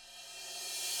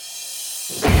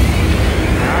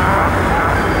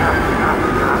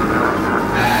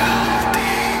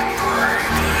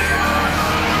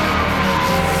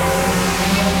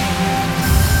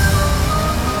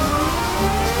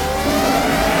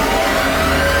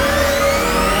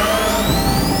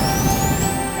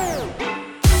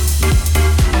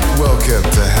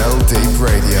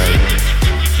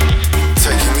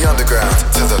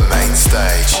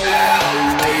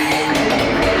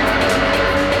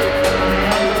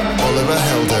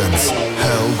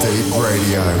Deep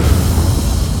Radio.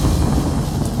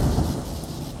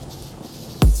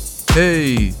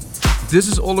 Hey, this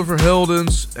is Oliver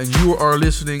Heldens and you are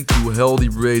listening to Hell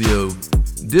Deep Radio.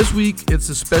 This week it's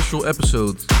a special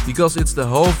episode because it's the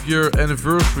half-year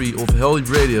anniversary of Hell Deep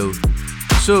Radio.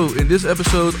 So in this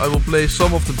episode I will play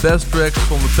some of the best tracks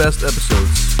from the past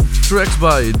episodes. Tracks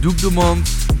by Duke Dumont,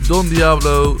 Don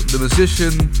Diablo, The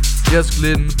Musician, Jess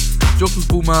Glynn, Chocolate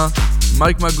Puma,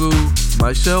 Mike Magoo,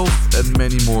 myself and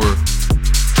many more.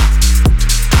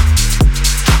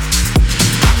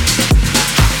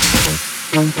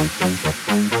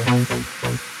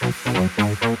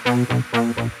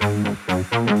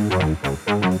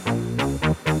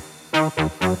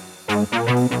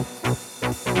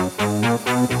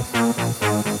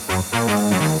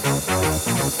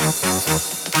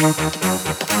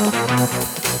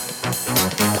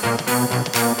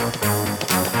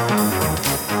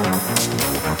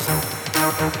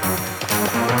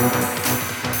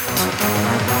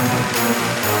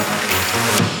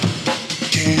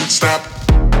 Can't stop.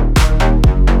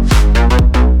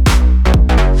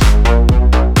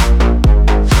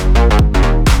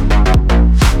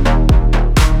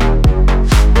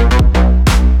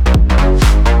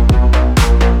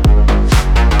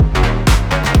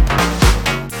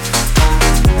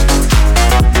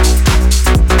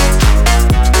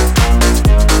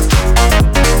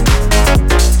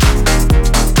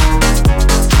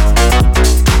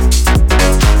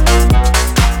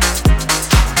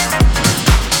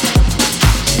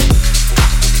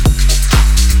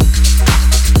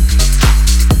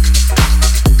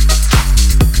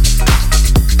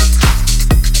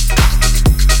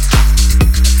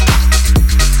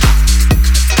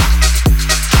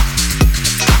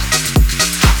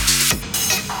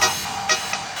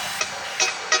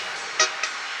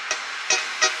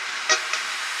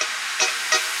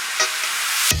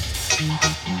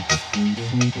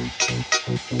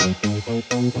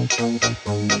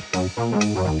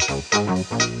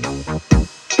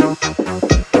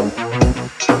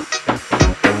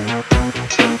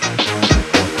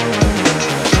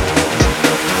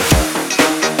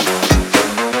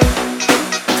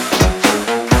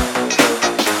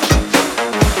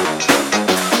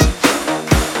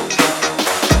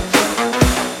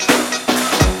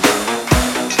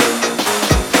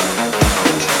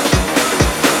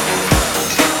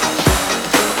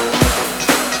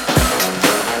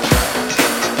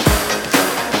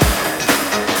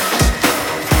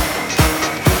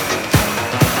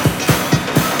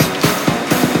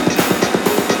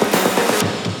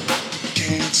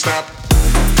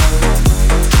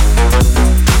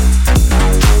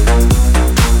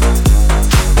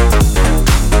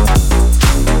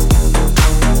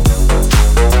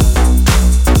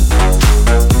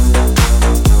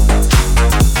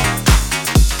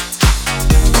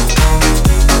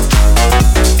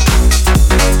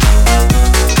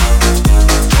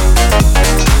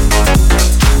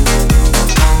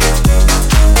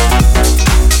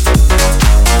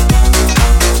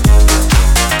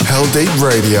 Deep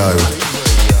Radio.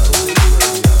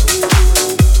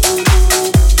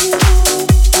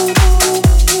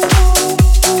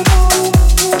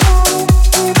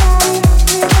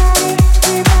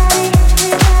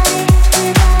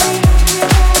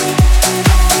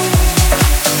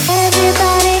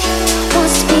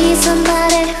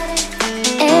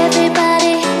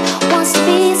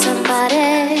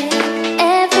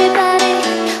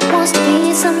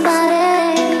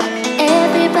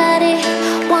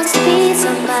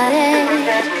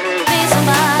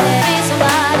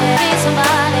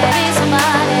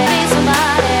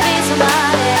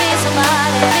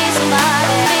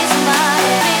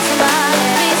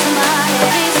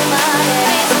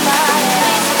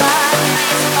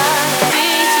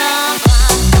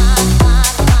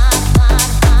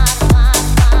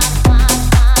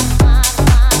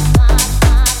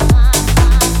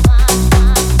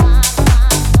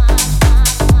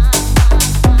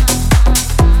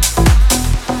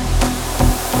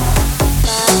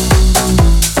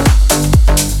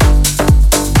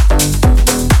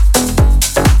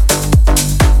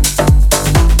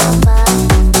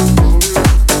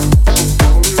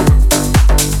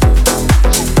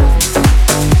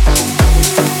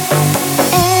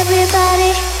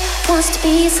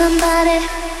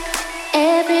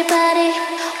 Everybody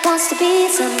wants to be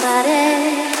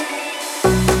somebody.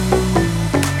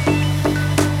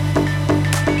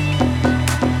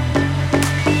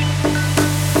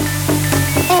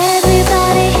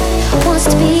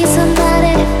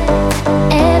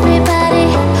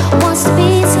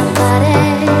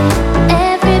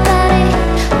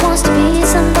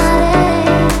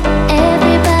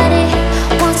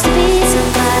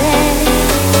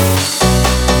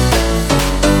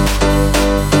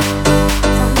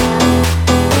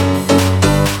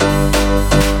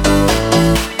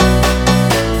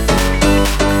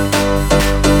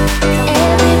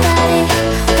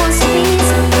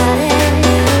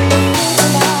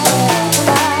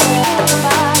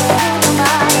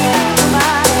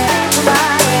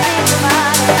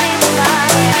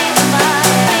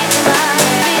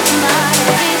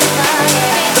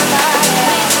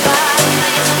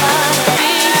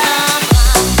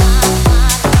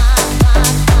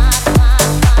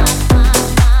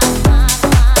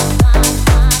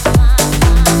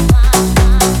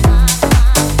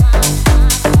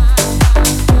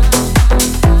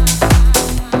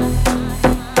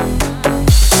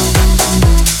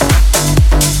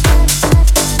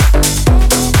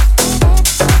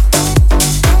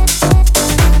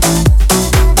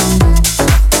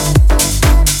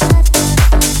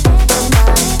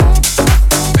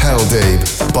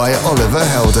 by Oliver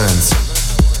Heldens.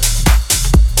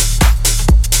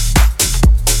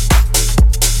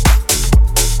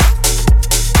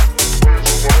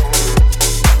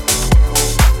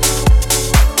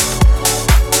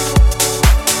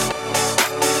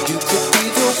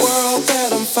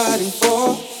 Fighting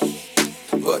for,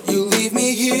 but you leave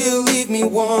me here, leave me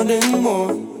wanting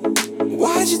more.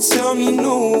 Why'd you tell me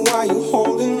no? Why you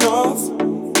holding off?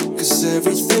 Cause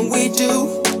everything we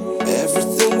do,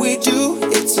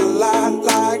 it's a lot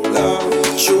like love.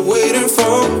 What you're waiting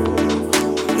for,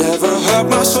 never hurt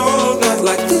my soul, not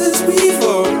like this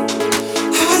before.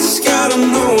 I just gotta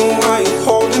know why you're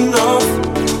holding off.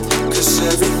 Cause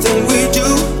everything we do,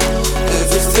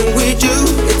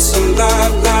 it's a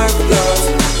lot like love.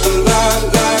 A lot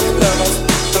like love,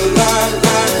 a lot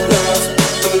like love,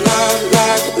 a lot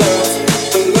like love,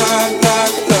 a lot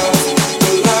like love,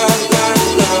 a lot like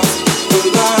love, a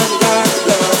lot like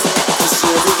love. 'Cause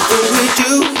everything we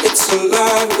do, it's a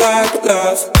lot like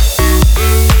love.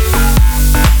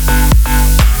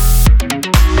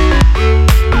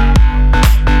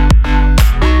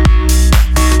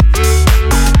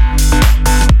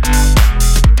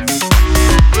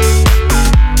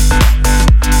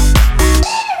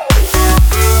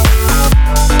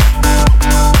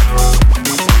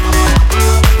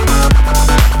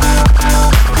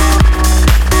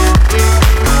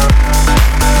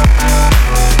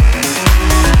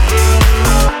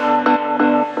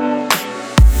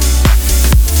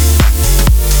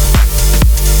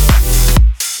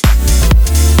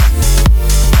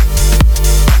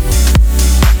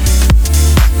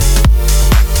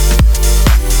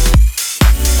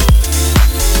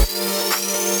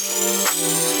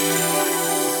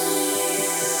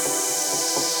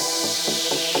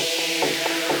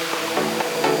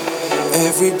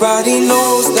 Everybody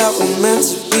knows that we're meant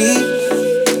to be.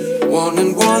 1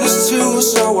 and 1 is 2,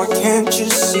 so why can't you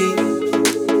see?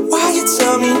 Why you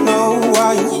tell me no?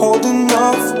 Why you holding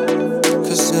off?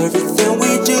 Cause everything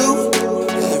we do,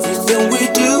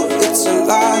 it's a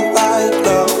lot like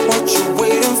love. What you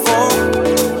waiting for?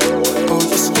 Oh,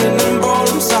 your skin and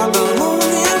bones I've been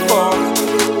longing for.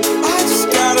 I just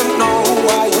gotta know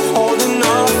why you're holding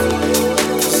off.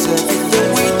 Cause everything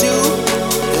we do,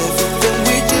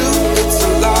 it's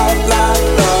a lot like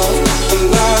love. A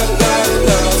lot like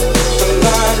love, a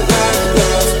lot like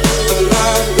love, a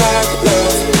lot like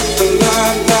love, a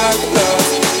lot like love,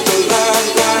 a lot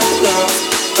like love,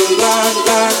 a lot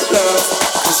like love.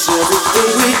 Cause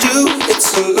everything we do, it's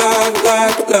a lot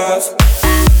like love.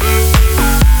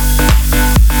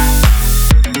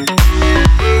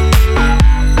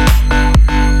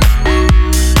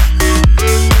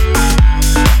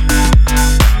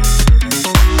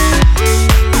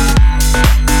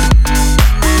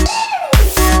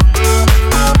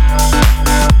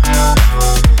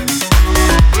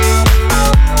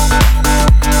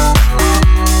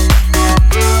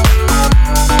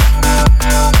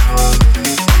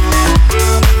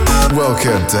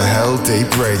 Welcome to Hell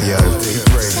Deep Radio.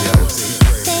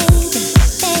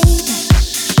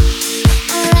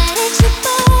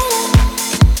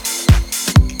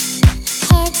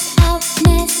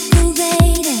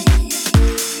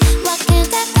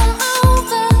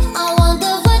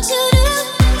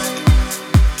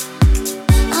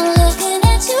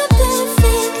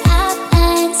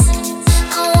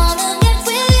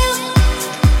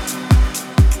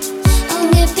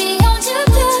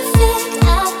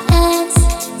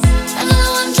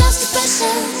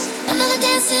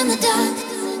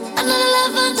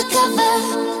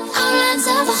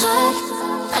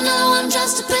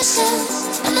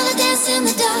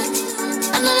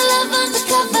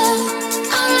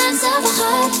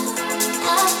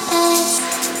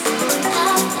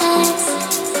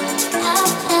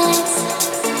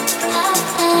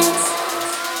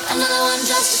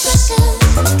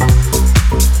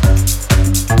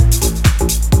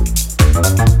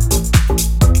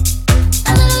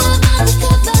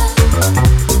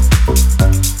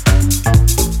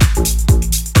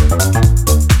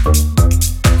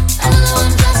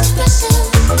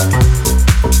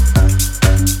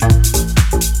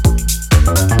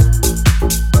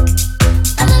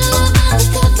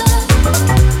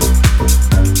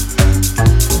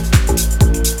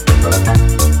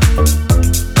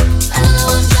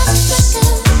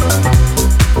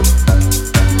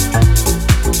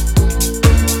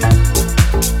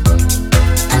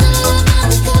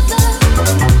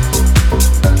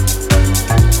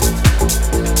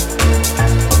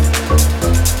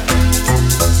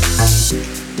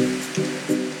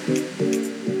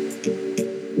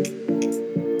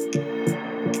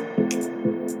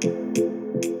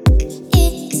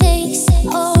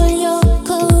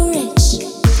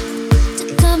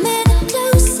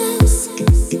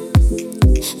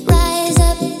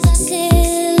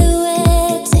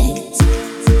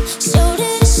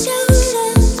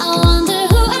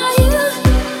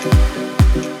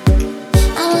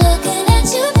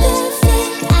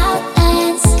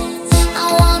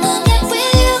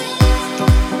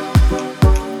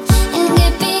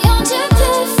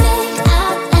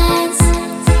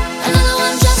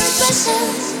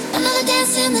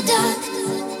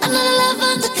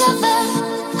 undercover,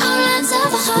 outlines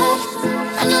of a heart.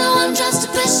 Another one drops to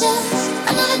pressure,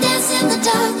 another dance in the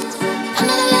dark.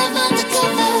 Another love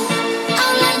undercover,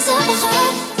 outlines of a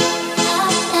heart.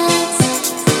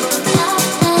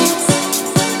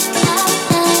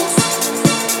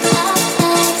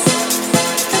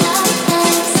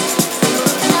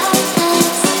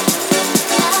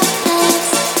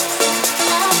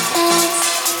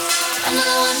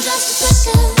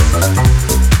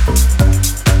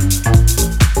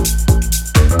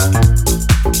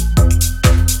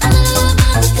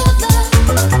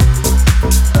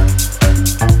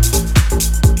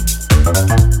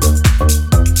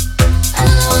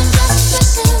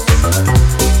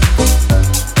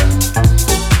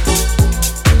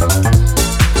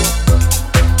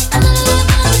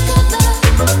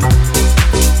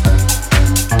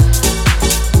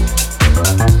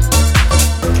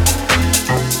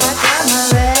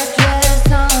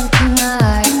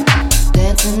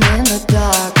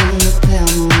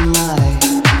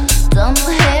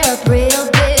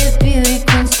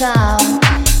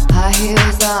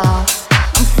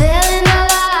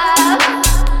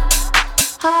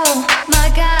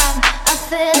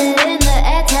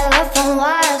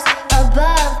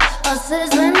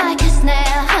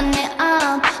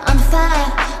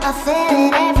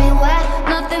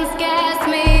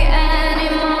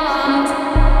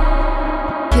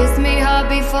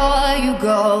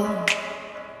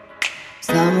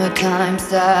 Summertime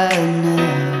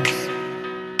sadness.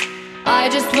 I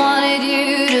just wanted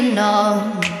you to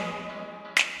know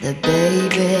that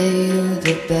baby, you're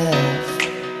the best.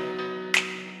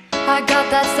 I got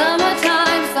that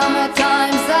summertime sadness.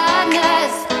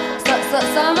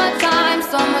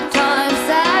 Summertime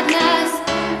sadness.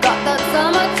 Got that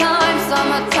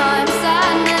summertime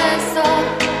sadness. Oh,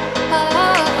 oh,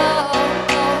 oh.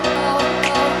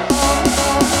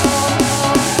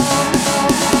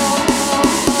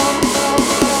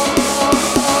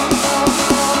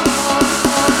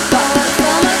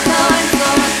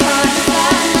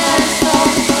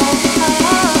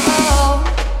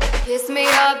 Kiss me,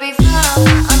 I'll be found.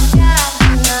 I'm scared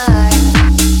tonight.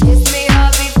 Kiss me,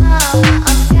 I'll be found.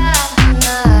 I'm scared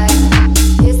tonight.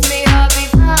 Kiss me, I'll be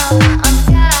found. I'm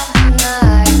scared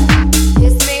tonight.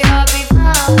 Kiss me, I'll be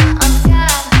found. I'm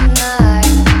scared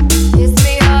tonight. Kiss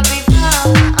me, I'll be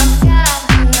found. I'm scared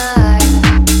tonight.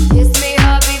 Kiss me,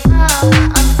 I'll be found.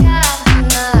 I'm scared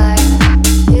tonight.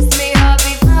 Kiss me, I'll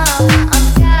be found. I'm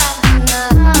scared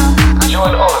tonight.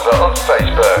 Join Oliver on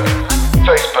Facebook.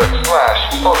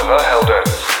 Facebook/Oliver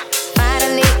Heldens.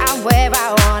 Finally, I'm where I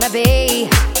wanna be.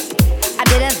 I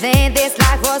didn't think this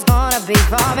life was gonna be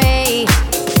for me.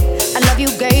 I love you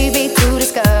gave me to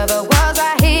discover was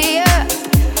I here,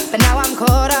 but now I'm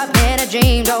caught up in a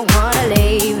dream, don't wanna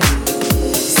leave.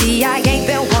 See, I ain't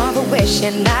been one for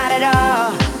wishing, not at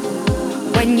all.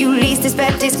 When you least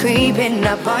expect it's creeping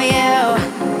up on you.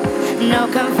 No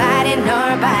confiding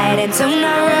nor biting to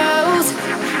no rules.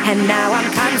 And now I'm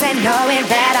content knowing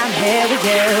that I'm here with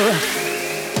you.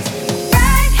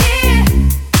 Right here,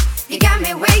 you got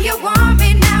me where you want me.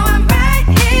 Now I'm right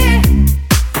here,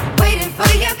 waiting for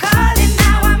your call. And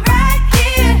now I'm right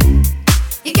here,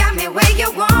 you got me where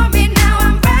you want me. Now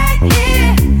I'm right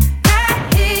here, right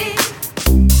here.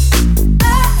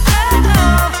 Oh, oh,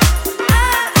 oh, ah,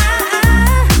 ah,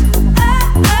 ah, oh,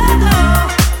 oh, oh,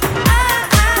 ah,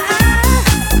 ah, ah,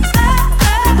 oh,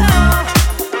 oh, oh.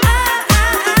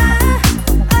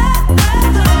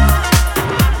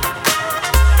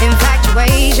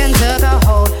 Infatuation took a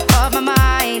hold of my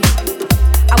mind.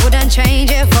 I wouldn't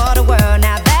change it for the world.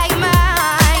 Now that you're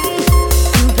mine,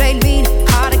 you played me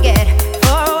hard to get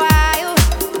for a while.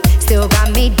 Still got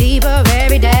me deeper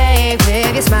every day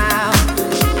with your smile.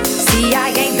 See, I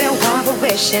ain't been one for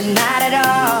wishing, not at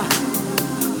all.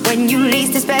 When you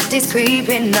least expect it's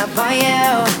creeping up on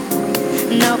you.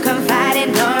 No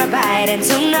confiding nor biting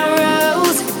to no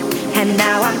rules. And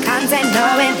now I'm content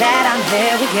knowing that I'm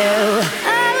here with you.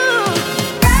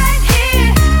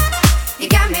 You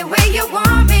got me where you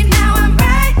want me, now I'm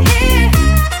right here.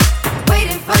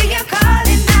 Waiting for your call,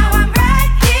 and now I'm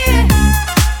right here.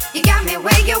 You got me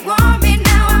where you want me,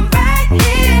 now I'm right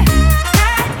here,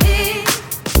 right here.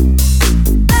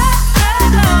 Oh,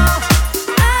 oh, oh,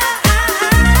 ah, ah,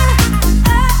 ah,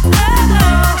 oh, oh,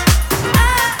 oh,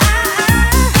 ah, ah, ah,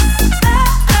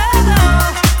 oh, oh, oh,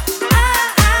 ah,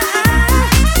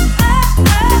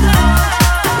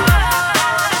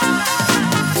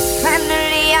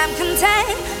 Finally I'm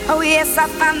content. Oh yes, I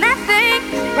found that thing.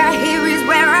 Right here is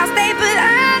where I'll stay, but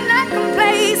I'm not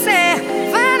complacent.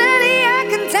 Finally I'm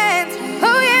content.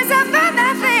 Oh yes, I found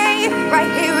that thing.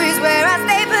 Right here is where I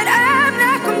stay, but I'm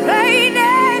not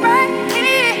complaining. Right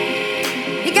here,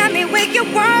 you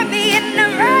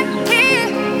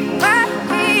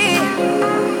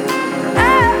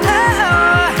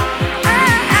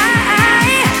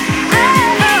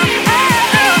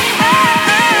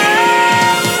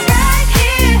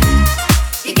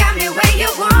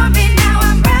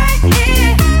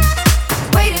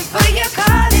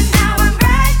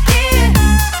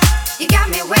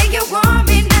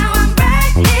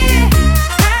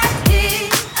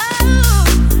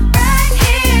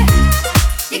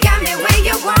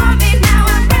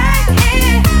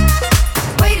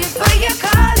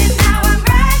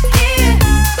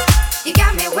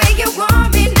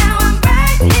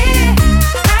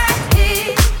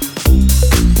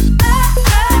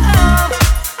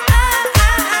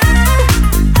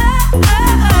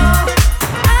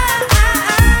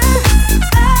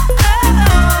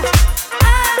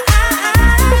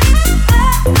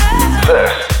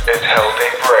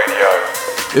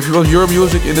If you want your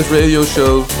music in this radio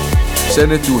show,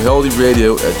 send it to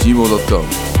healthyradio@gmail.com.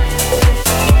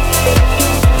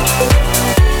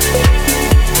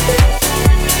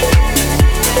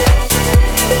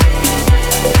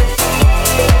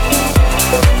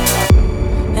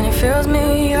 And it fills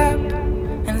me up,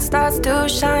 and it starts to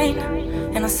shine,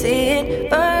 and I see it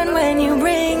burn when you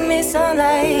bring me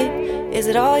sunlight. Is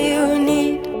it all you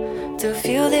need to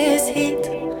feel this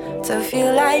heat? To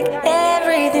feel like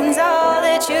everything's all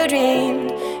that you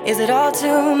dreamed? Is it all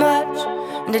too much?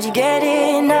 Did you get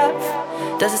enough?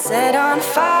 Does it set on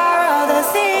fire all the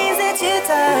things that you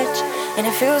touch? And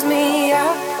it fills me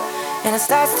up, and it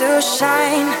starts to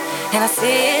shine, and I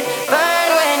see it burn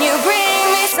when you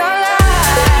bring me sunlight.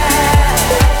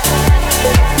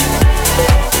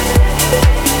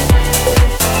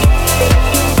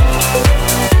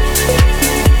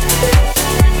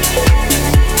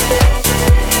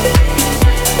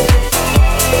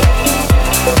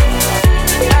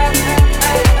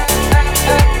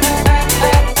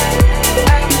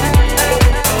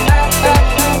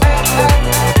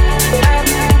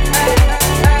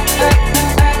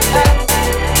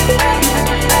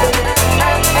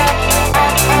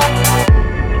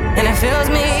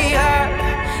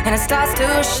 Starts to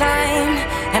shine,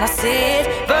 and I see it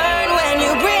burn when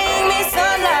you bring me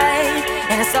sunlight.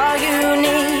 And it's all you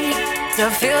need to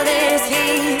feel this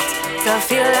heat, to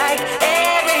feel like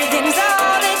everything's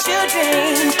all that you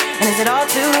dreamed. And is it all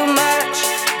too much?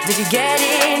 Did you get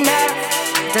enough?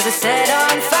 Does it set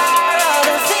on fire all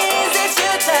the things that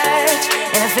you touch?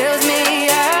 And it fills me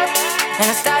up,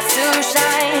 and it starts to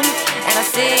shine, and I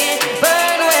see it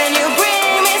burn when you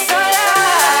bring me sunlight.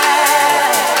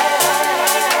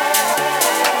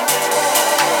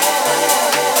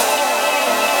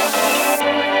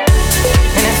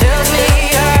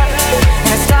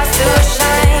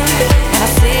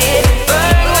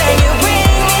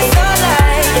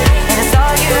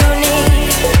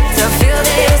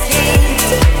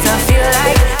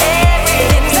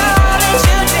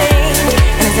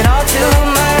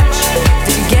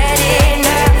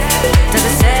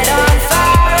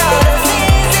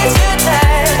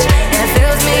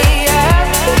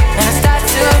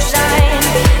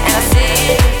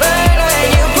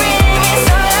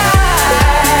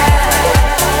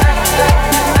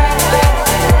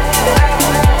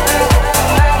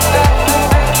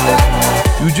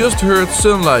 Just heard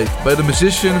Sunlight by the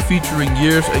musician featuring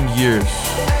Years and Years.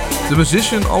 The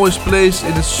musician always plays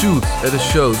in a suit at his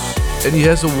shows, and he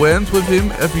has a wand with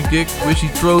him every gig which he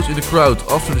throws in the crowd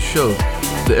after the show.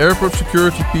 The airport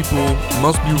security people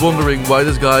must be wondering why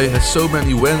this guy has so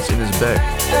many wands in his bag.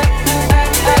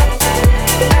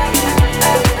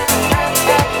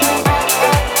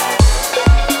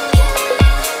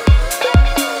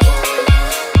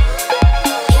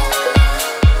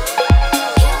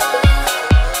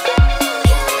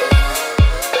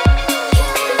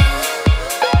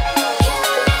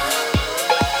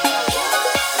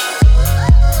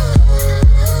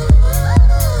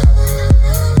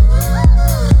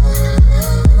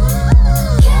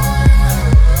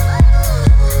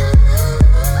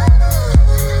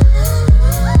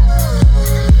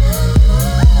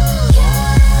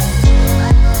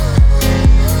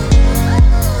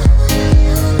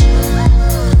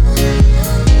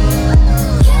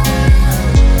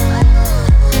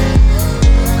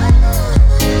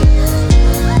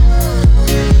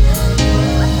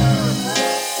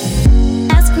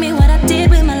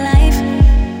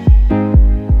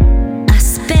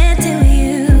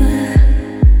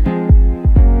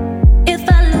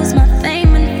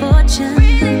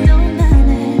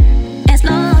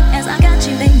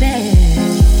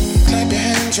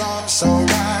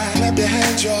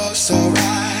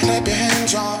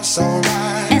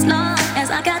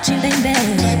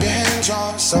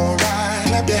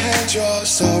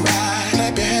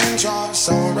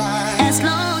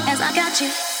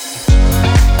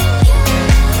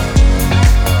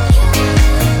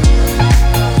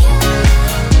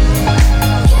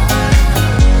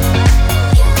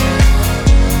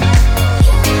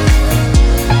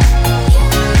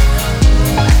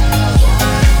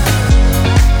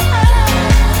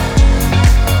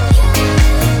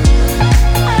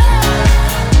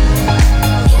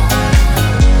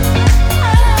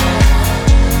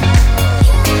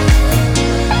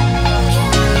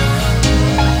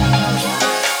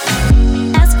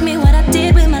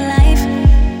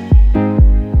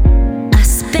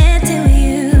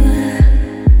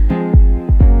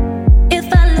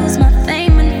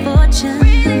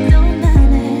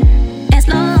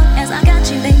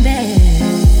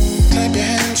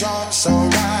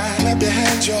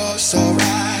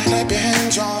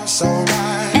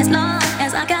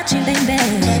 got you, baby.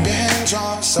 Clap your hands,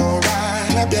 you're so right.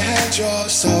 Clap your hands, you're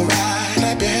so right.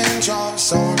 Clap your hands, you're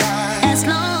so right. As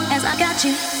long as I got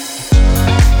you.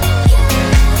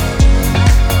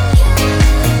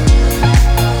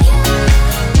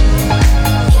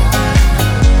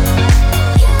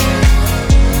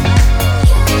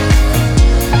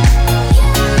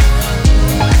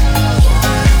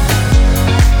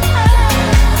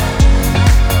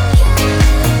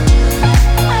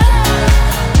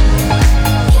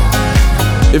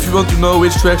 If you want to know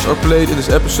which tracks are played in this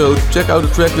episode, check out the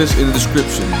tracklist in the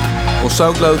description on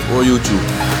SoundCloud or YouTube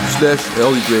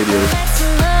 /LDRadio.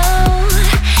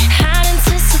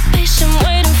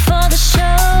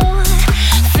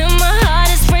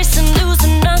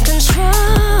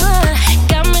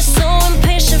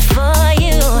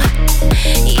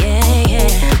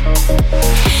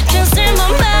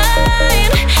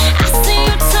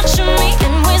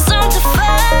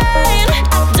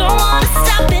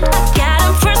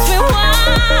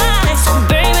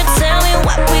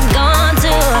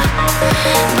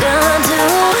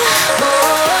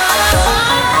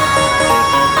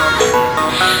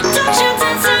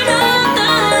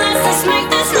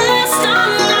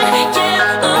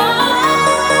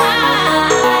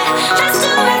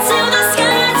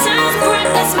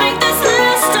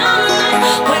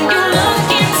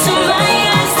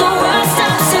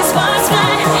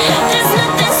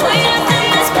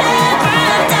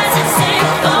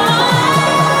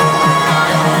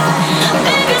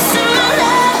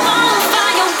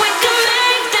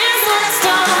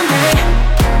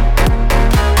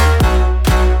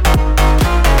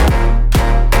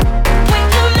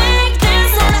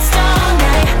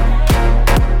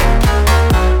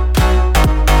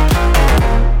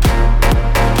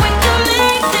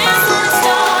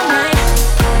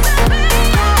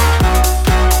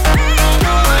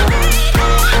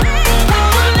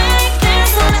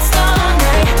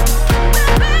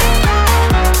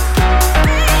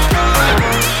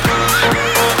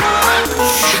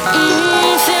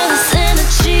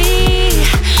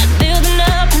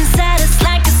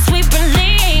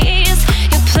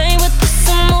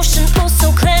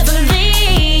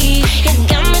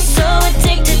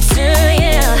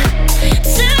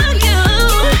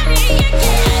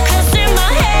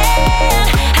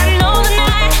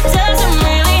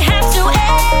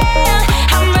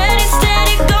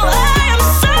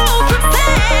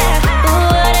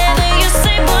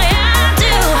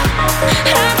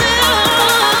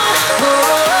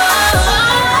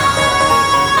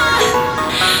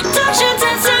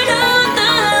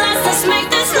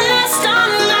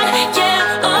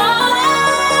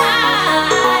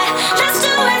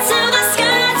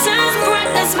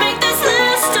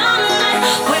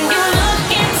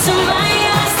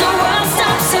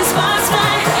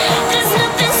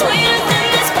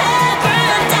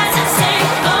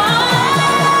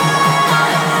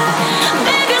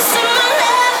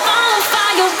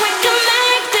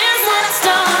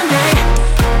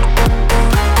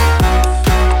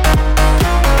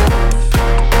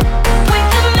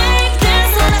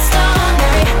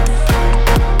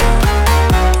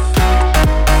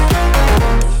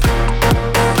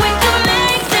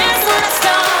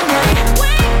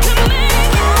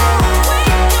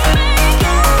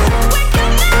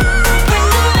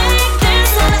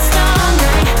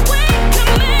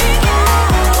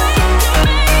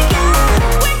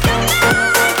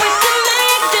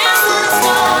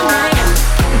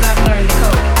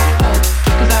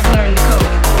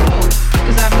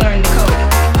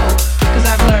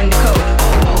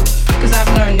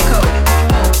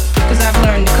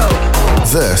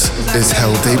 is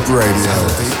Hell Deep Radio.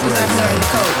 Cause I've learned the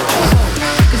code.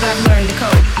 Cause I've learned the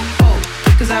code.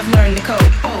 Cause I've learned the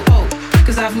code.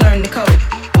 Cause I've learned the code.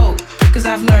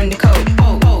 Cause I've learned the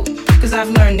code. Cause I've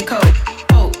learned the code.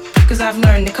 Cause I've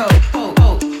learned the code.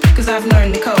 Cause I've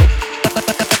learned the code.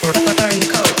 Learn the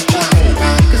code.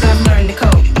 Cause I've learned the code. Cause I've learned the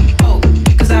code.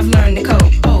 Cause I've learned the code.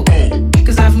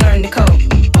 Cause I've learned the code.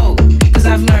 Cause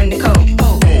I've learned the code.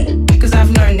 Cause I've learned the code.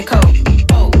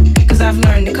 Cause I've learned the code. Cause I've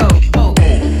learned the code.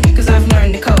 Cause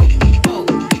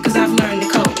I've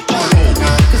learned the code. Cause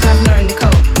I've learned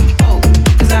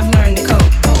the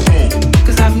code.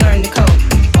 Cause I've learned the code.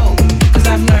 Cause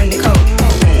I've learned the code.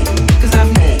 Cause I've cause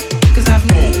I've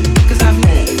cause I've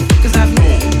cause I've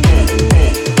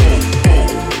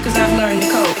cause I've learned the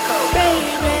code.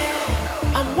 Baby,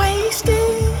 I'm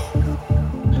wasted.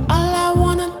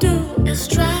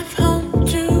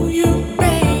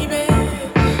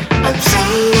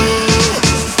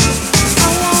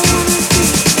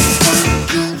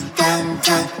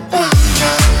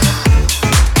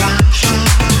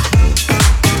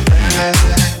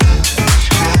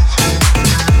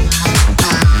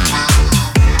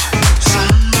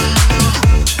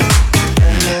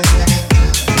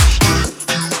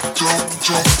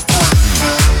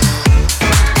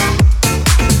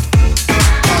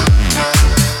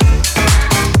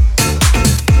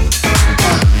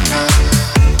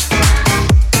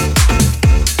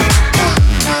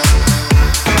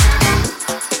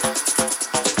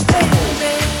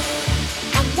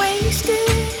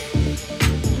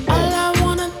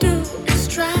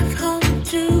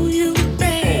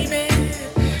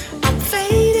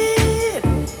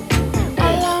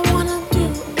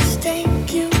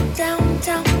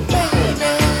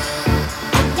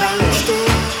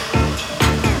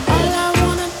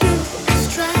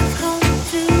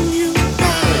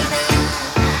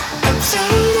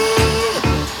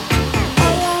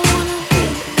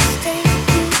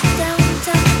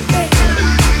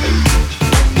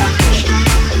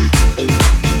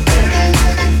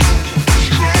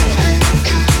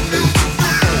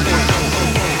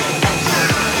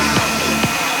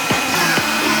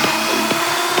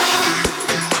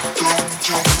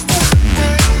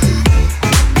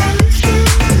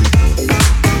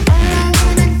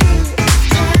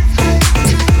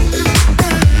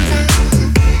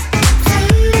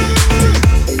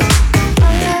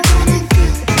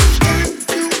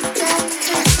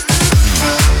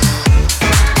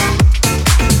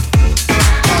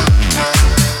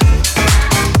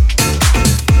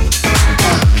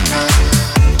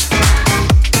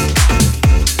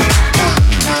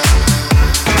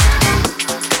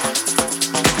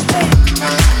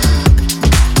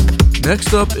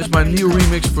 Next up is my new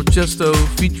remix for Chesto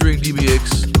featuring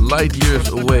DBX, Light Years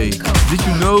Away. Did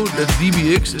you know that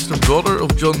DBX is the brother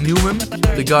of John Newman,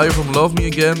 the guy from Love Me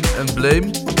Again and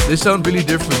Blame? They sound really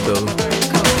different though.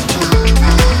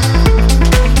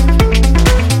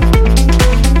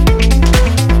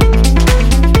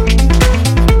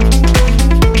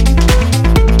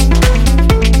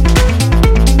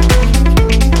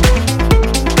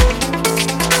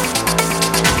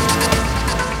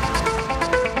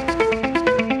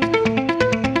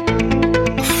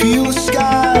 Feel the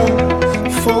sky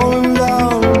falling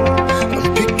down.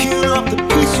 I'm picking up the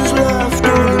pieces left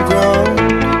on the ground.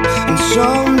 And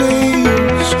some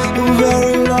days are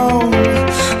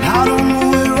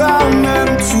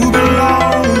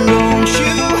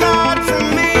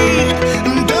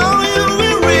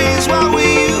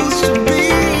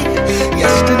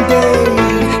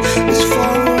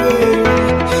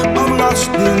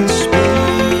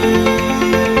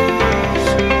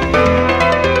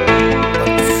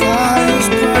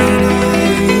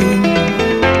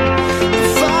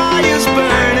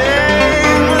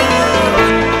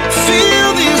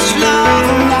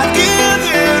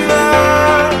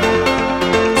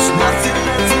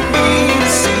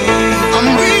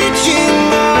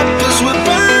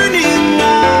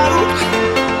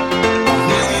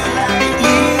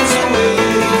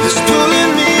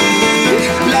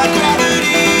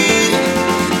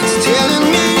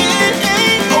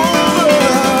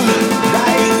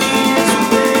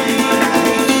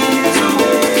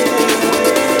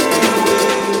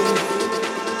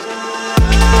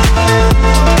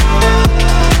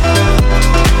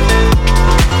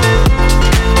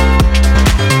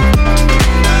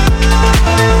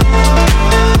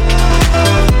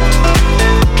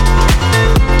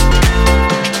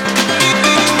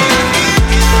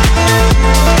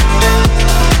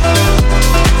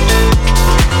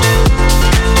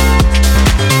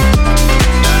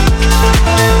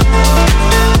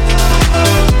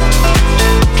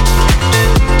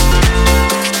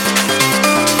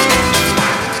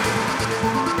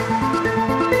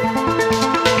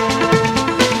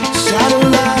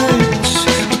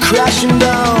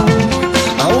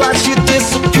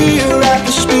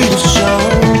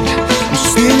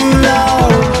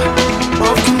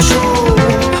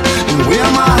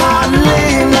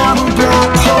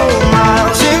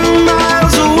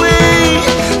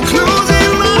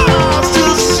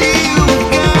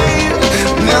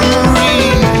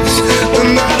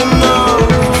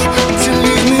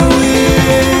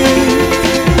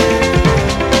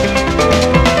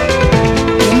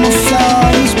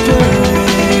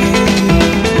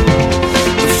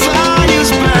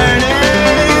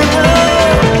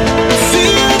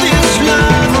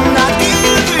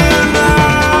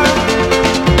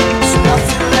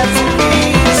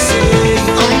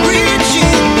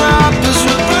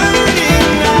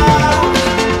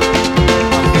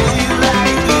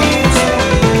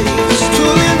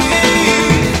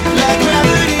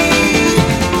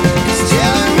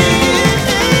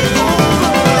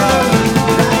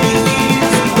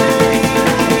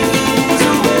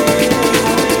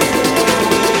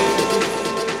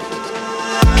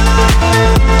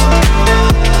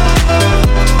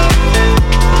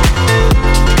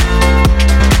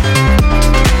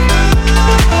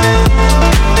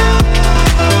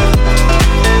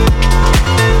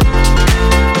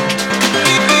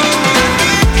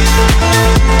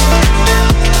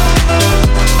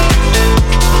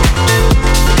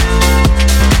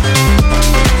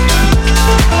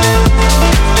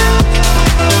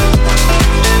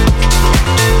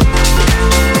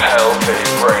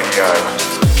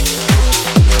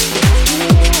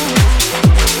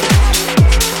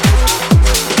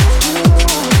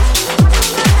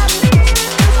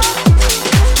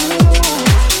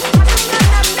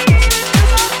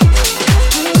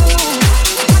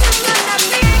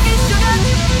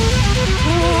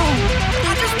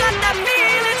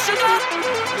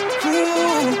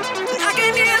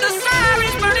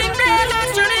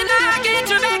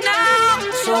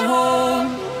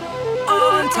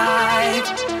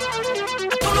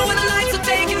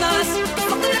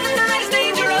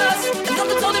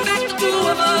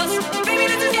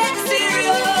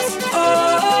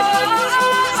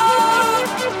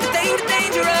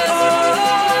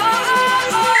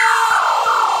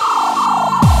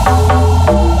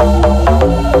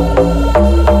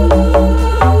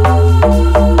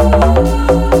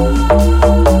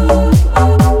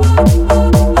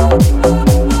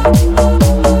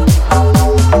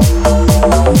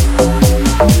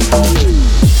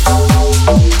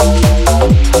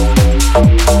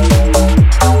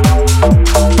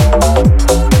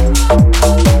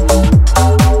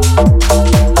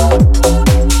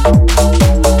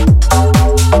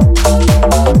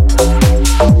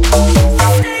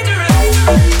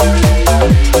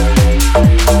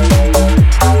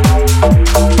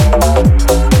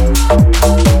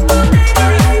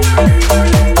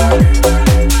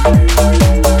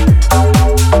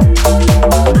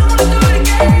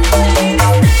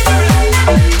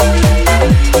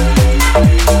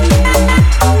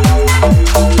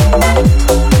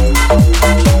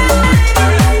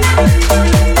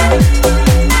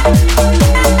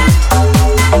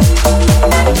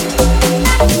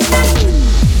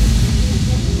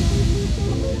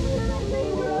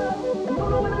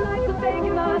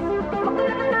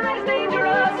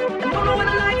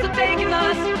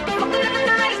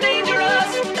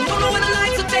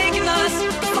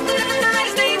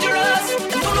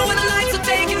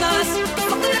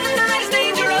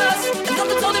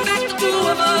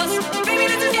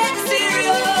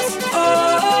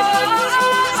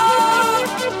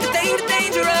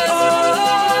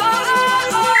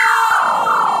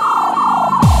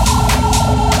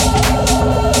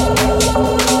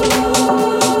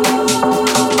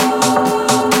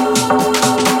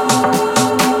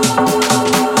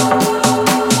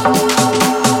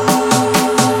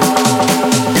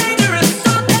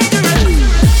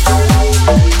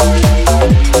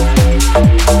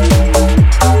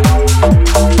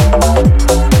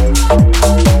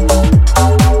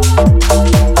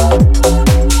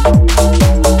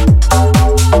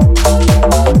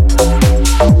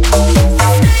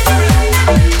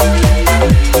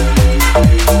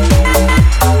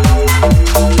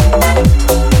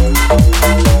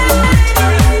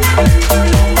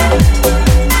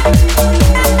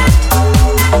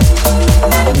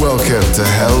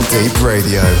Deep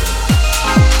Radio.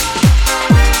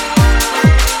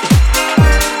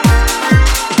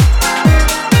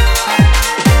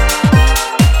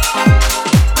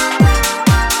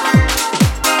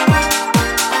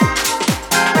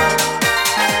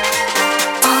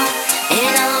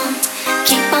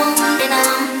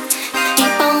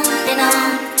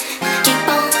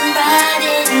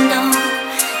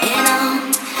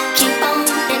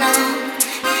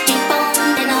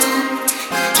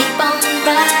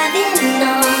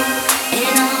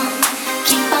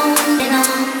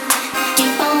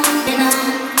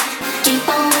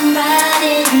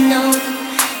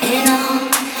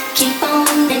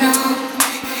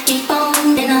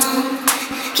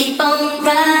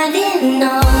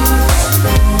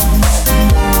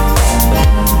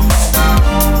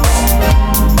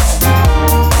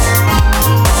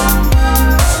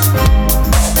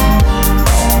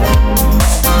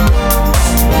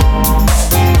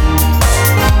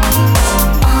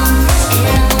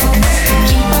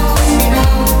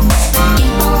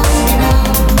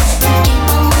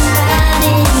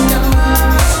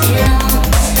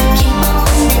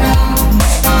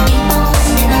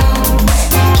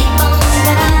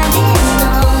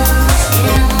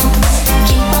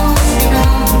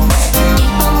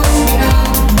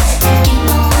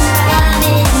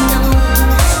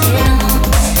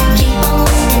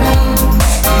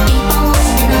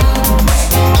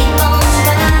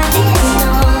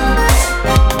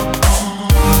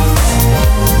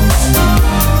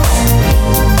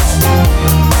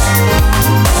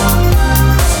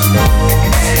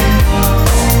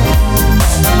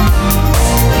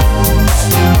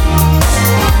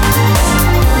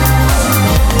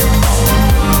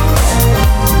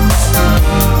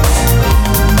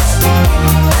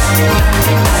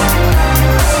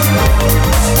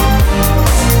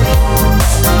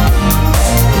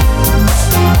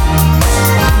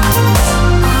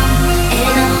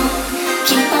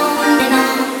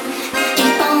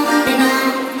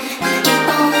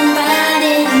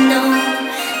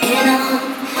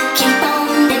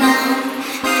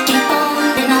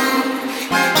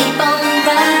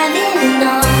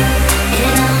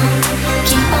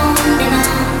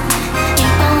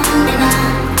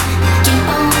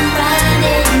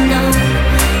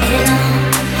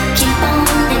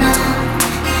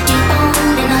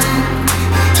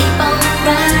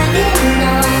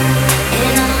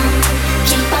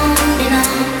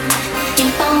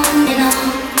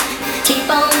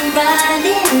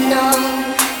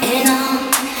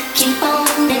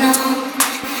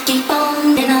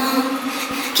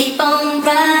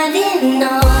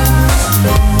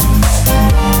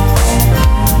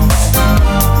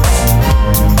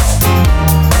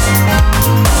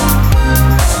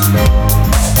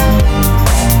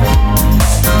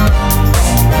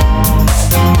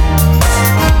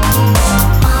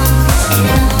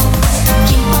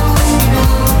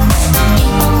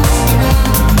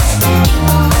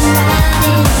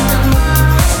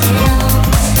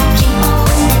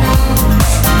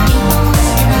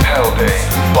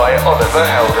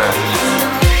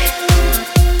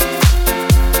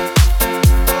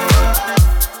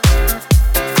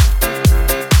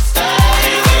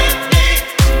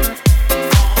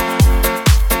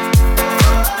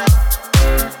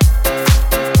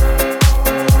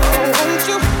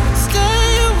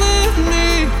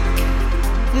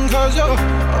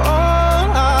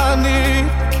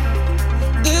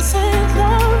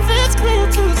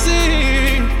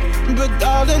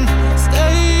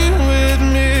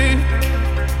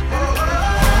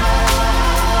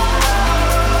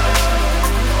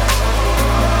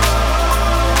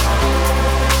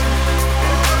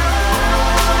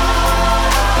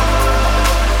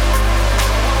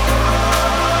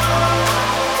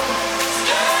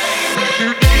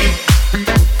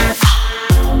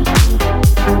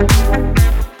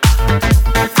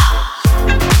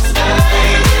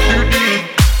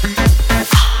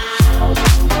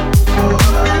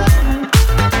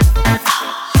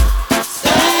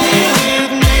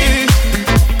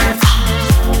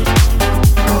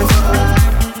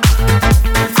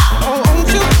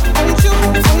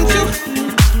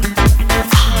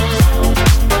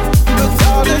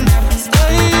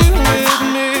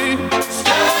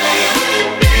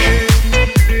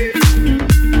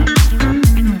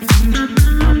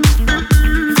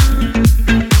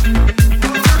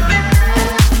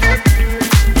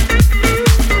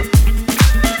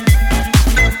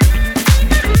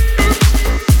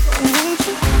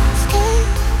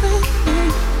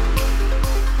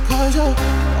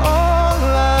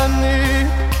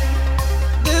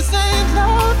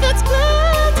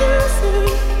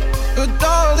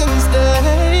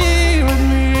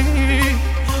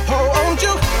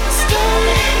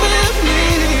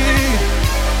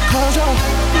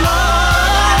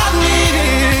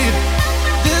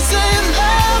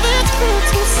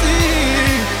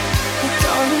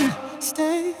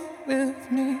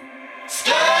 with me.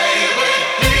 Stay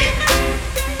with me.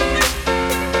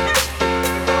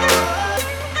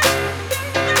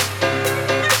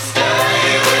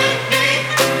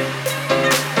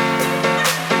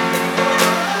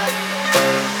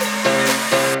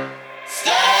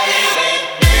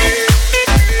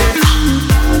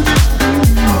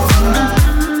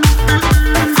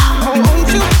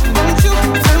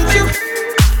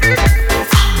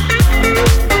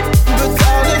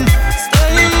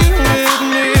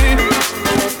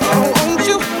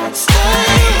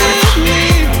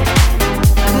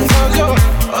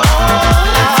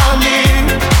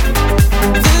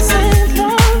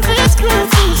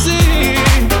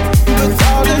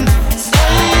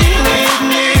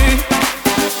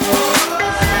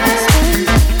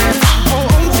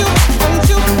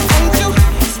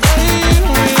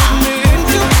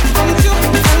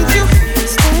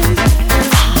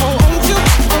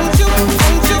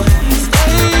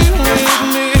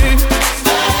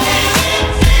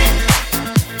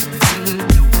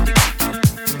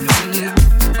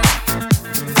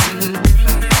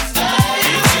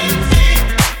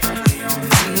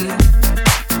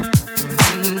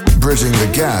 Bridging the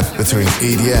gap between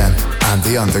EDM and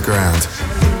the underground.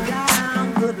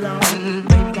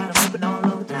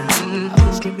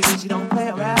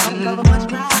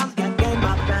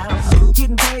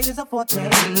 Getting paid is a forte,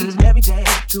 each and every day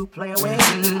to play away.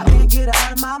 I can't get it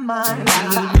out of my mind.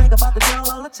 I think about the girl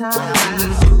all the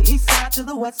time. East side to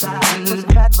the west side, pushing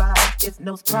fat rides, it's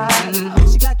no surprise.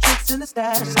 She got tricks in the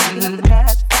stash, stacking up the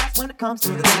cash fast when it comes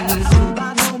to the gas.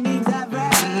 By no means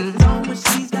average, it's on when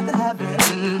she's got to have it.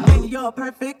 Baby, you're a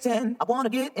perfect 10. I wanna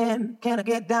get in, can I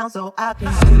get down so I can?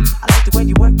 I like the way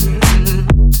you work it.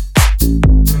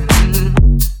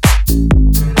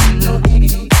 No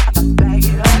diggity, I got to bag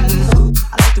it up.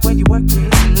 I like the way you work it.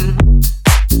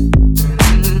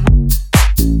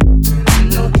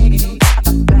 No diggity, I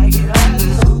got to bag it up.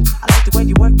 I like the way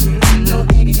you work it. No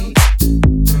diggity.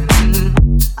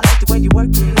 I like the way you work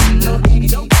it. No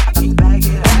diggity, I got to bag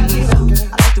it up.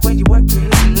 I like the way you work it.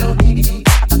 No diggity,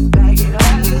 I got to bag it up.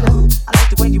 I like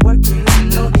the way you work it.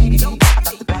 No diggity, I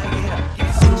got to bag it up.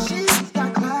 She's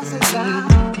got class and style.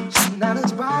 She's not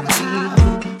as bright as now.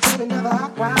 Baby never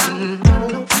act wild.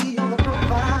 Turning low key on the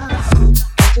profile.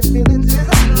 Catching feelings is a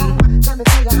no. Let me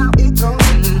tell you how it goes.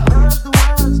 Heard the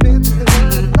word, spins the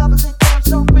word. Lovers it comes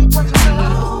so freak what you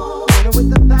know. Winner with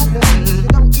the fatness, you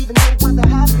don't even know what the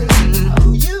half is.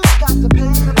 You got to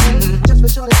pay the pay just for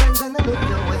shorty things and they look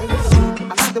your way.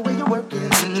 I like the way you work it.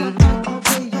 Drop tight all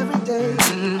day, every day.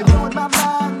 You're blowing my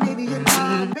mind, maybe in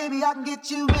time. Baby, I can get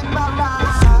you in my ride.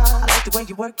 I like the way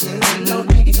you work it. No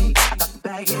diggity, I got to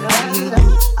bag it up.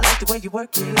 I like the way you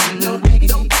work it. No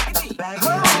diggity, I got to bag it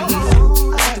up.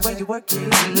 I like the way you work it.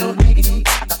 No diggity,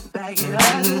 I got to bag it up. I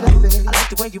like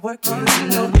the way you work it.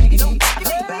 No diggity, I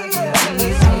got to bag it up.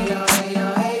 Hey yo, hey yo,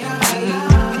 hey yo, hey yo.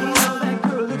 That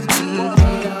girl looks good.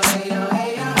 Hey yo, hey yo,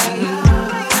 hey yo,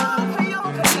 hey yo. Hey yo, hey yo,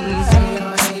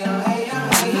 hey yo, hey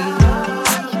yo. Hey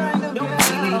yo,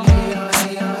 hey yo,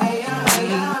 hey yo, hey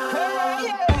yo.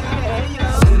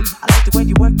 I like the way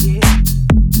you work it.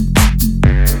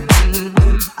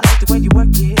 I like the way you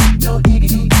work it. No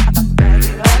diggity, I got to bag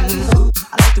it up.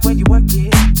 I like the way you work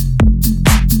it.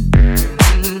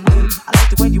 I like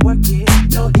the way you work it.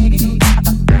 No diggity, I got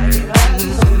to bag it up.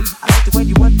 I like the way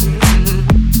you work it.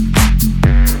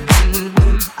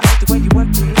 I like the way you work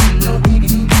it. No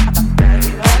diggity, I got to bag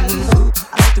it up.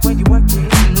 I like the way you work it.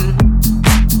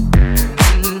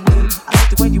 I like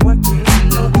the way you work it.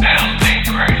 No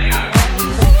Healthy Radio.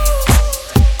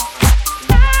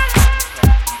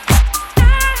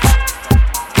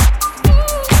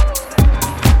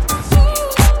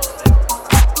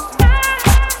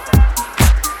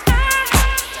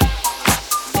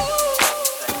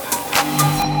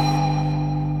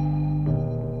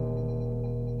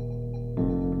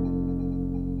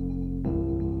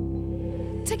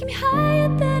 Taking me higher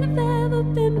than I've ever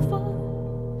been before.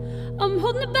 I'm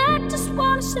holding it back, just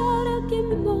wanna shout out, give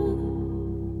me more.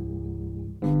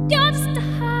 You're just a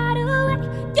hideaway,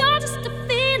 you're just a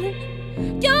feeling.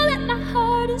 You let my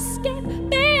heart escape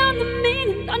beyond the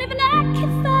meaning. Don't even I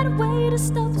can find a way to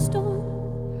stop the storm.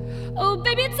 Oh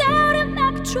baby, it's out of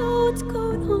my control, what's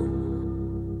going on?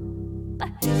 But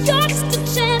you're just a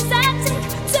chance I take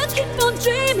to keep on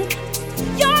dreaming.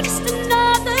 You're just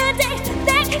another day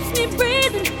that keeps me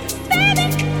breathing. Baby,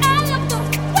 I love the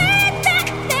way that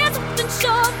there's something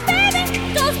sure. Baby,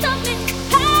 don't stop me,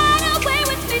 hide away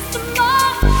with me some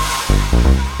more.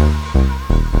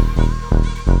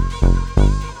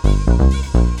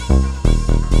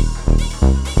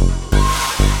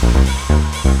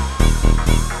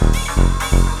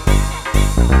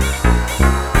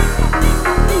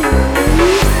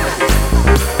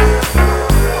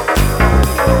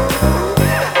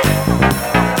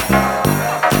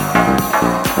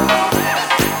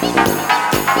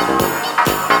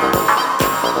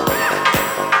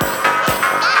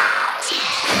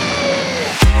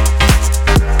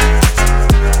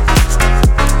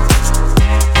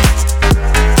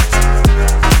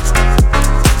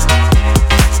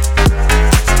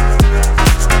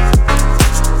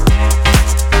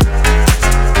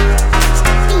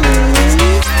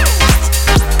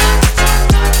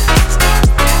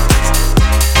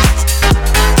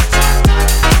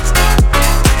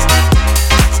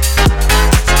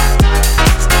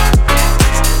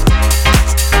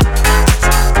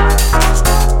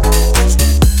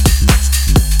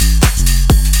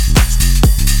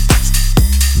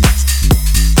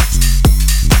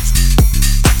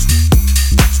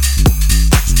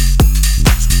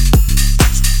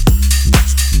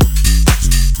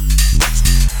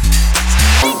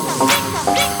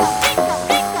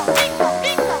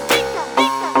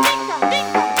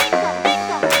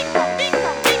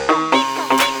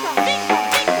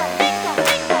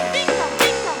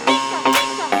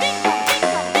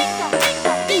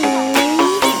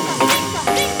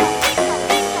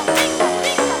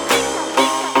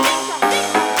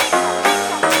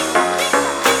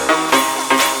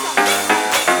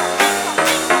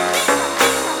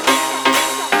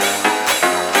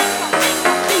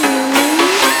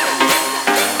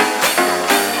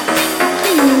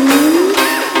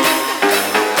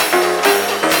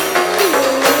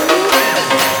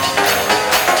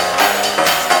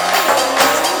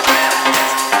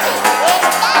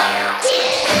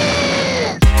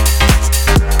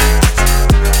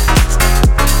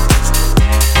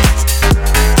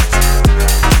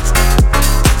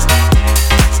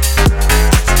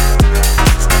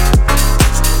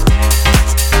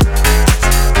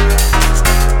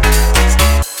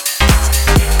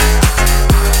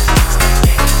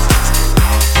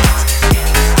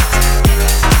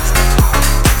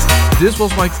 This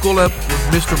was my collab with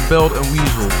Mr. Belt and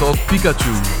Weasel called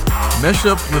Pikachu,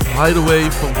 mashup with Hideaway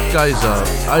from Kaisa.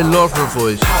 I love her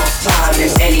voice. House time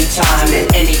is anytime and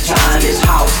anytime is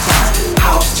house time.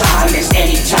 House time is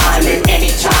anytime and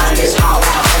anytime is house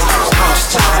time.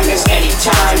 House time is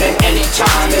anytime and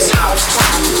anytime is house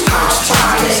time. House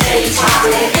time is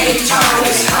anytime and anytime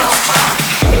is house time.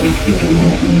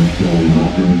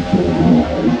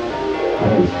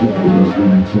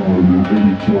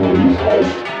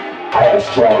 House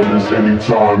time is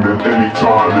anytime and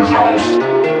anytime is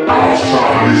house. House time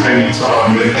is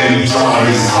anytime and anytime is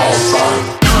house time.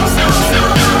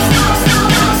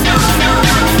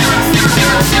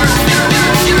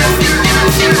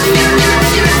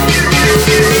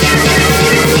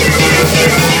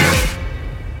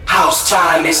 House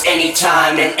time is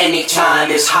anytime and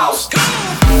anytime is house.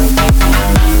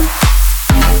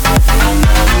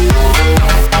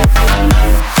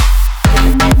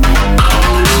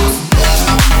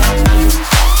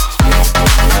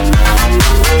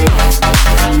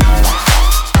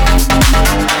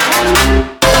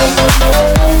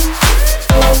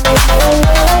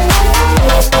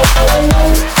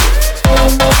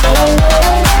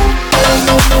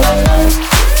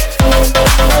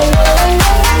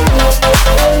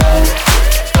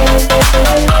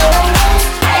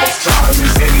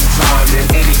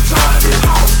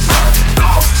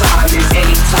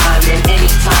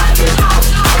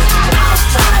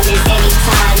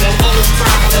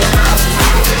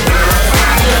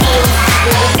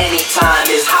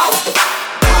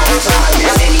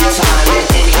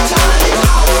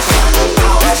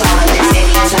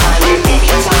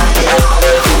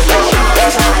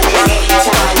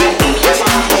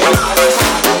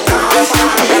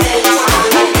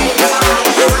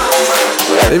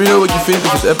 Let me know what you think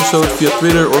of this episode via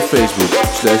Twitter or Facebook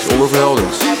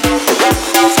 /OliverHeldens.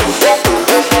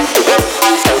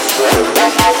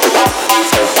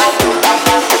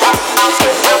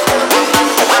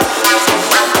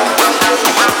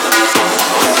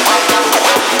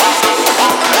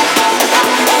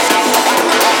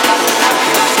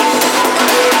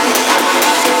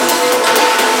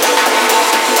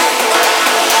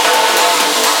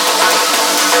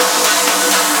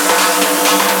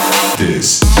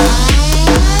 This.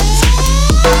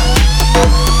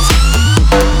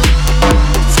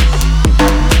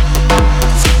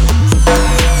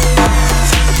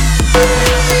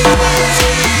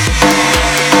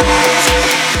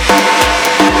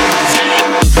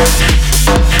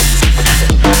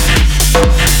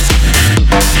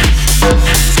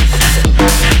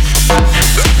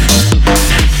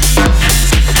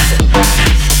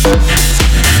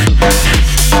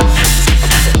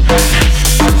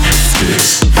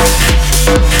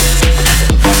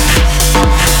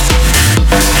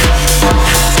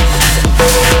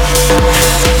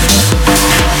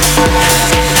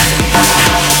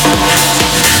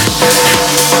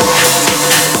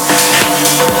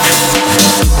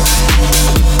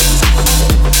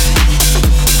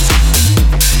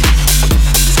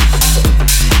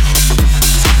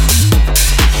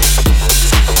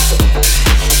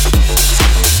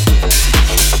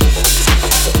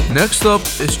 Next up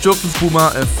is Chocolate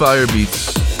Puma and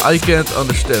Firebeats, I Can't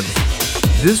Understand.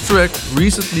 This track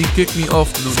recently kicked me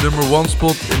off to the #1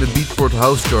 spot in the Beatport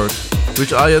House chart,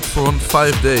 which I had for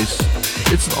 105 days.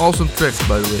 It's an awesome track,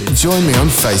 by the way. Join me on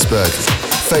Facebook,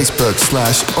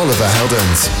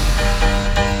 Facebook/OliverHeldens.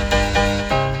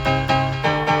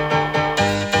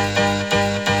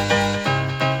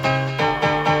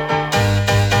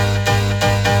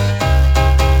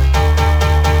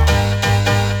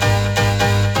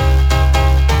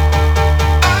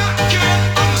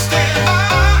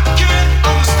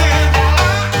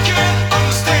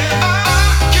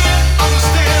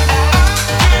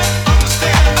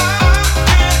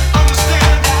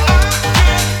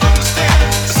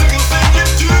 Single thing you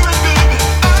do, baby.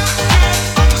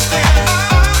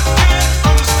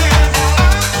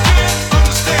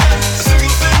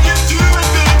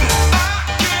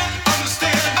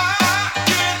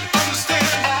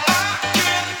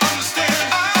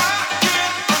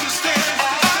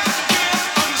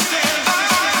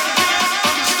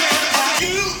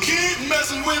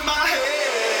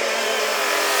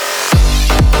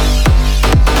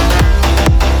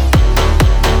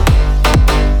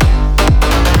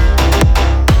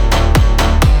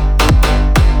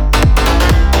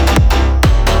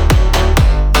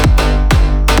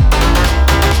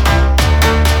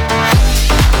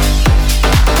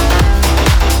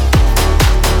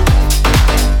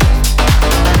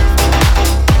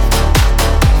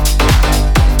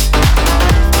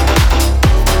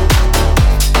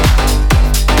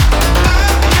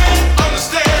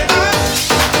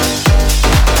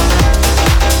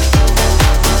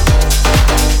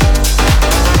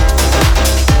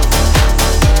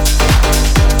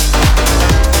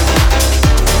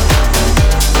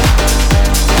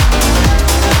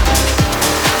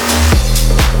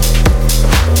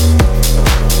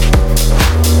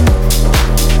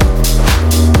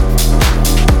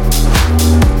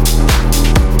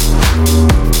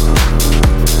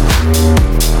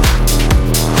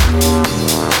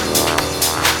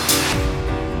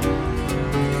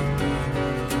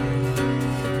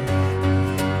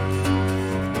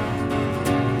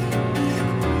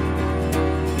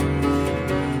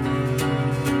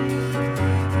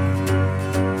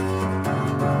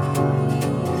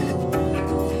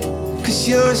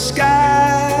 you're a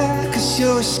sky, 'cause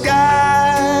you're a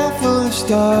sky full of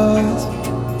stars.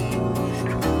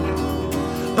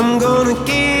 I'm gonna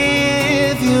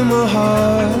give you my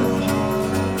heart,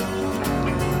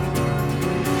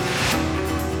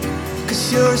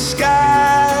 'cause you're a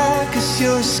sky, 'cause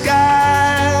you're a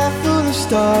sky full of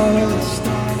stars.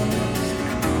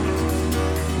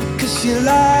 'Cause you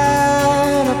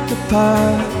light up the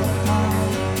path.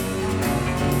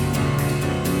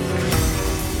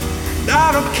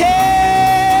 I don't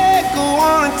care, go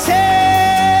on and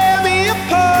tear me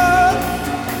apart.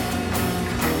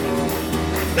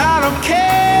 I don't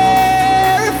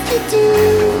care if you do.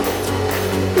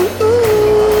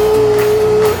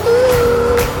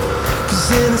 'Cause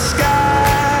in the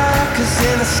sky, 'cause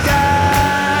in the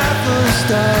sky full of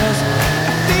stars,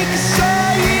 I think I saw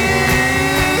you.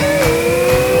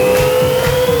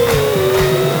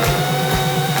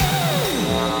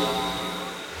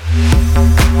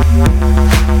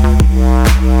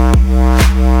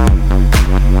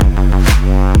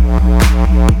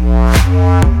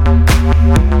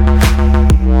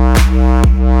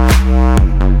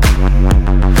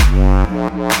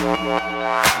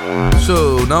 So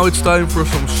now it's time for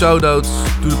some shoutouts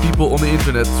to the people on the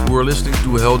internet who are listening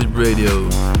to Healthy Radio.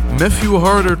 Matthew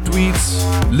Harder tweets,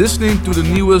 listening to the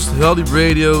newest Healthy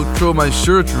Radio through my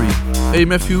surgery. Hey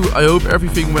Matthew, I hope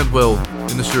everything went well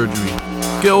in the surgery.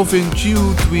 Kelvin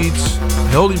Chiu tweets,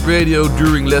 Healthy Radio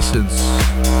during lessons.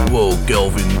 Whoa,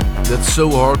 Kelvin, that's so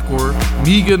hardcore.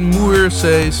 Megan Moore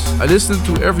says, I listen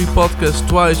to every podcast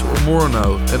twice or more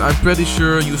now, and I'm pretty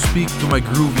sure you speak to my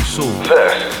groovy soul.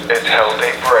 This is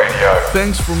Healthy Radio.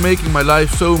 Thanks for making my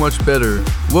life so much better.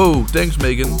 Whoa, thanks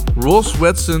Megan. Ross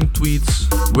Watson tweets,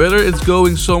 whether it's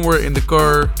going somewhere in the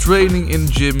car, training in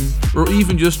gym, or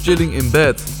even just chilling in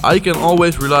bed, I can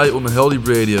always rely on a Healthy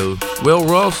Radio. Well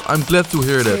Ross, I'm glad to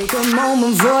hear that. Take a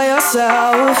moment for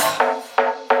yourself.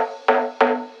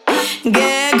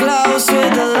 Get close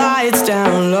with the lights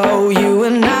down low. You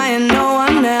and I and no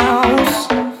one else.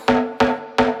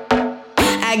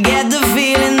 I get the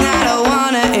feeling that I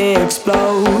wanna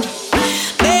explode.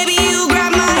 Baby, you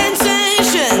grab my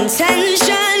attention.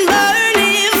 Tension,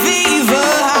 burning fever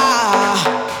high.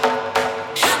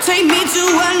 Take me to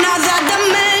another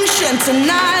dimension.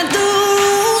 Tonight the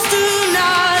rules do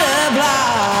not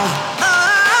apply.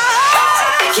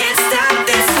 I can't stop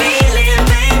this feeling,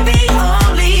 baby.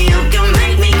 Only you can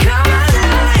make me come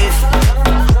alive.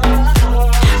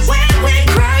 When we're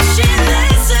crushing,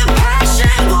 there's a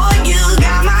passion. Boy, you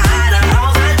got my heart on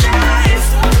overdrive.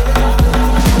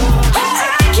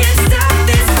 I can't stop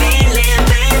this feeling,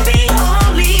 baby.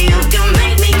 Only you can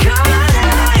make me come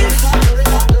alive.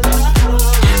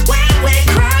 When we're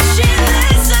crushing,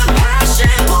 there's a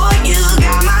passion. Boy, you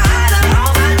got my heart on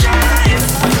overdrive.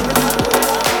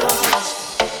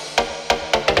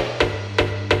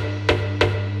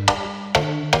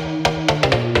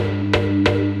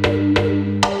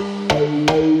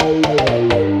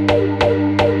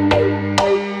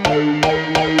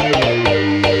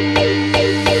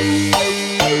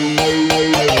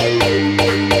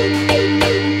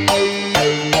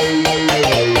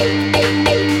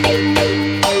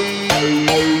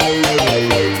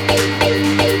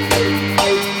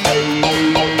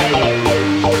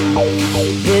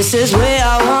 This is where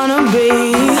I wanna be.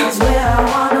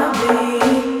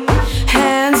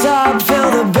 Hands up, feel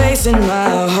the bass in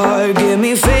my heart. Give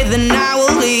me faith and I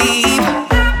will leave.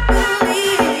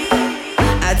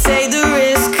 I take the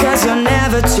risk 'cause you're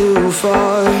never too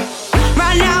far.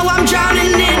 Right now I'm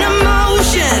drowning in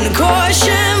emotion.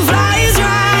 Caution flies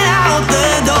right out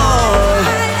the door.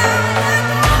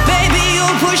 Baby,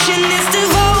 you're pushing this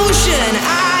devotion.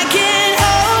 I can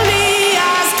only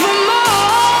ask for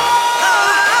more.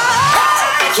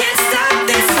 I can't stop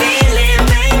this feeling,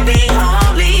 baby.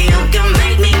 Only you can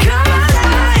make me come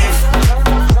alive.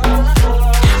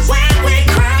 When we're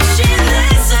crushing,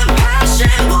 there's a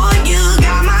passion. Boy, you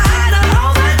got my heart on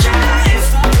overdrive.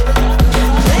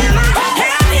 When my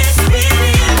head is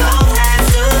spinning, both hands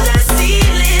to the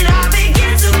ceiling, I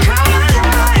begin to come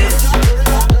alive.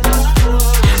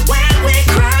 When we're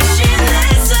crushing,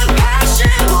 there's a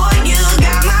passion. Boy, you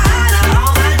got my heart on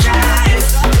overdrive.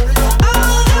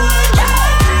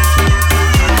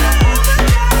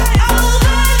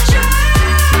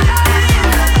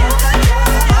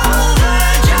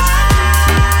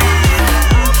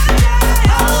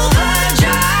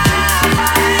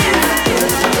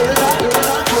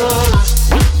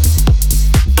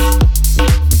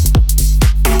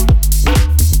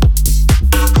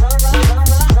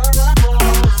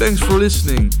 Thanks for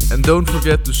listening and don't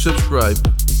forget to subscribe.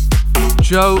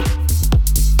 Ciao.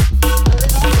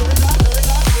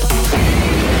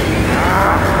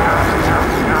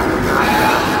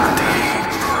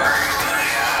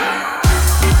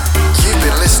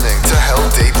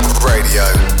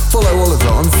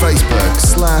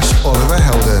 Oliver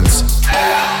Heldens.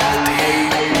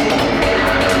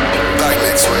 Back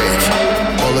next week,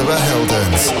 Oliver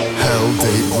Heldens, Hell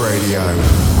Deep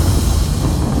Radio.